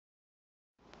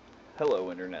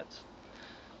Hello, internets.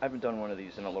 I haven't done one of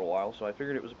these in a little while, so I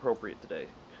figured it was appropriate today.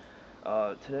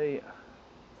 Today,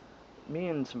 me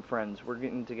and some friends, we're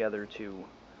getting together to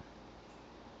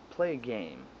play a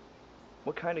game.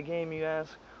 What kind of game, you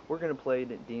ask? We're gonna play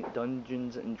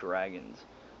Dungeons and Dragons.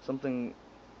 Something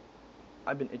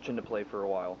I've been itching to play for a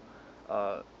while.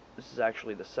 This is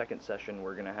actually the second session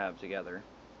we're gonna have together.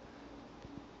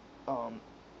 Um,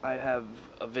 I have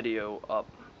a video up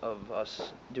of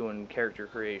us doing character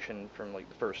creation from like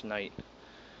the first night.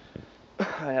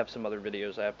 I have some other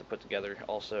videos I have to put together,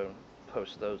 also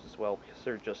post those as well because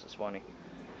they're just as funny.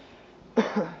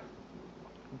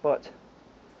 But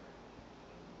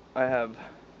I have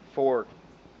four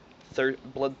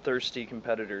bloodthirsty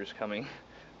competitors coming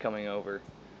over,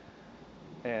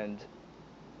 and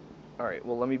all right.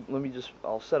 Well, let me just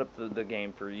I'll set up the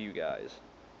game for you guys,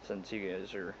 since you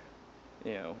guys are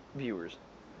viewers.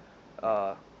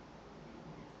 Uh,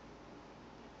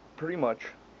 Pretty much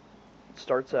it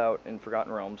starts out in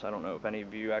Forgotten Realms. I don't know if any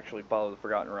of you actually follow the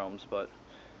Forgotten Realms, but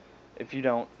if you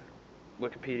don't,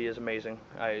 Wikipedia is amazing.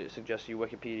 I suggest you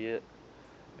Wikipedia it,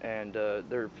 and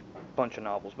there are a bunch of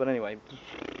novels. But anyway,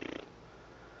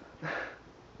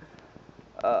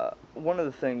 one of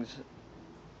the things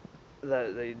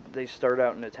that they start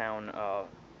out in a town,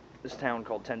 this town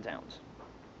called Ten Towns.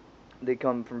 They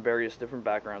come from various different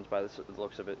backgrounds by the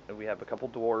looks of it. We have a couple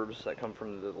dwarves that come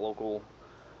from the local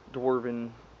dwarven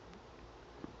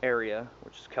area,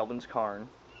 which is Kelvin's Cairn,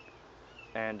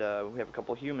 and we have a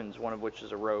couple humans, one of which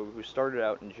is a rogue who started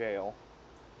out in jail,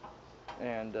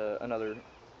 and another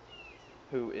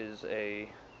who is a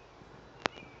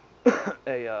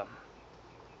a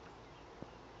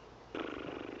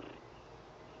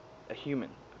a human.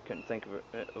 I couldn't think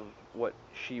of what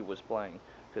she was playing,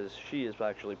 because she is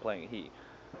actually playing he.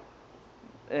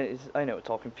 I know it's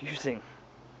all confusing.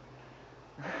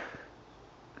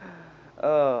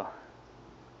 uh,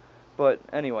 but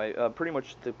anyway, pretty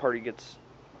much the party gets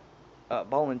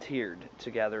volunteered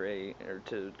to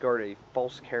to guard a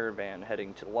false caravan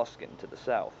heading to Luskin to the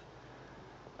south,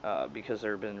 because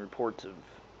there have been reports of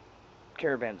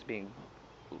caravans being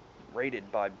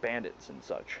raided by bandits and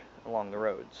such along the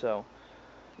road. So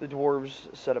the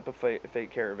dwarves set up a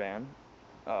fake caravan.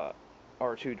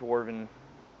 Our two dwarven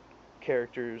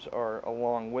characters are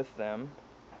along with them,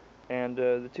 and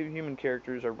the two human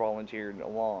characters are volunteered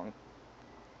along.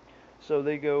 So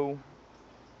they go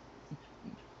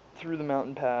through the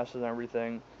mountain pass and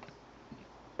everything,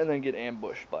 and then get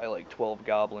ambushed by like 12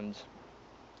 goblins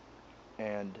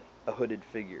and a hooded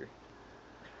figure.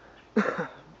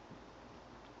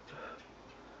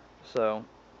 So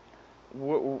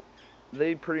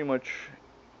they pretty much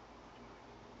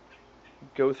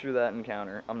go through that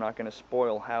encounter. I'm not going to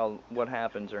spoil what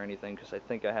happens or anything, because I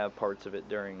think I have parts of it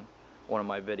during one of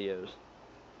my videos.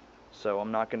 So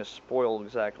I'm not going to spoil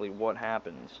exactly what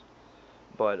happens,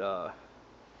 but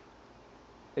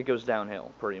it goes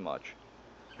downhill pretty much.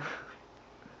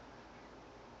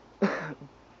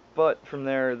 But from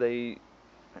there,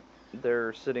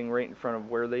 they're sitting right in front of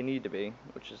where they need to be,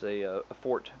 which is a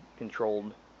fort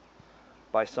controlled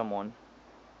by someone.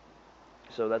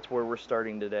 So that's where we're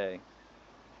starting today,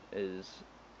 is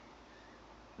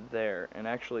there. And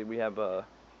actually, we have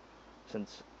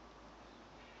since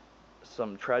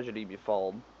some tragedy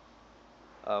befalled,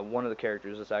 one of the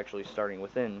characters is actually starting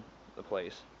within the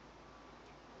place.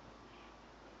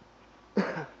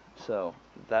 So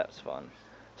that's fun.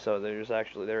 So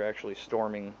they're actually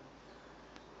storming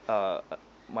uh,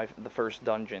 the first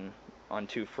dungeon on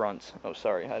two fronts. Oh,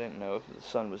 sorry, I didn't know if the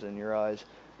sun was in your eyes.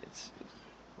 It's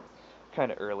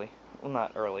kind of early. Well,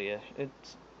 not early-ish.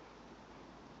 It's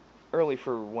early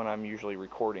for when I'm usually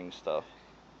recording stuff,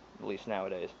 at least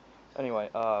nowadays. Anyway,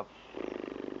 I'm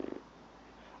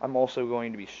also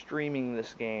going to be streaming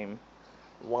this game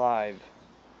live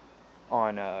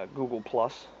on Google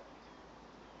Plus.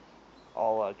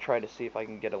 I'll try to see if I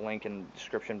can get a link in the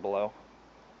description below,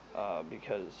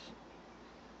 because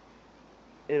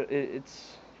it's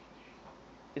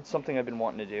something I've been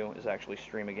wanting to do, is actually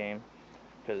stream a game,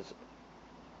 because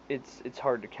it's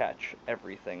hard to catch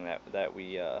everything that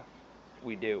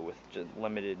we do with just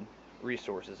limited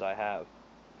resources I have.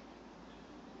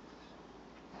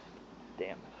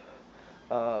 Damn.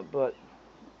 But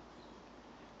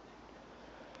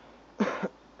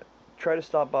try to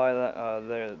stop by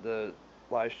the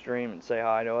live stream and say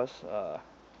hi to us.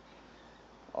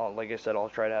 Like I said, I'll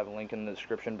try to have a link in the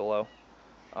description below.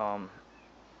 Um,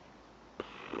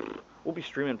 we'll be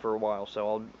streaming for a while,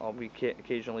 so I'll be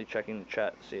occasionally checking the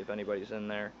chat to see if anybody's in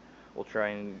there. We'll try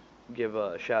and give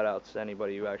shout outs to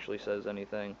anybody who actually says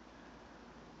anything.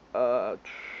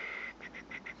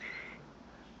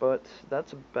 But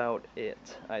that's about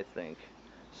it, I think.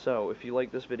 So, if you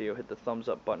like this video, hit the thumbs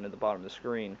up button at the bottom of the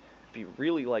screen. If you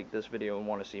really like this video and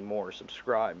want to see more,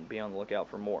 subscribe and be on the lookout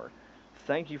for more.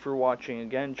 Thank you for watching.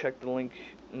 Again, check the link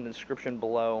in the description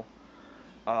below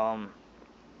for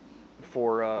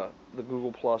the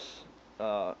Google Plus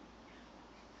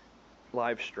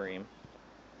live stream.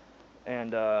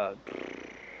 And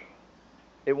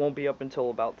it won't be up until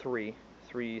about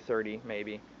 3:30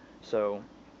 maybe. So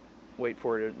wait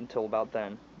for it until about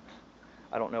then.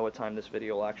 I don't know what time this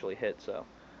video will actually hit, so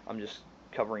I'm just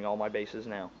covering all my bases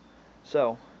now.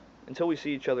 So, until we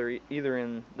see each other either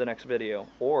in the next video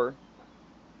or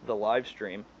the live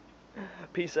stream,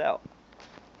 peace out.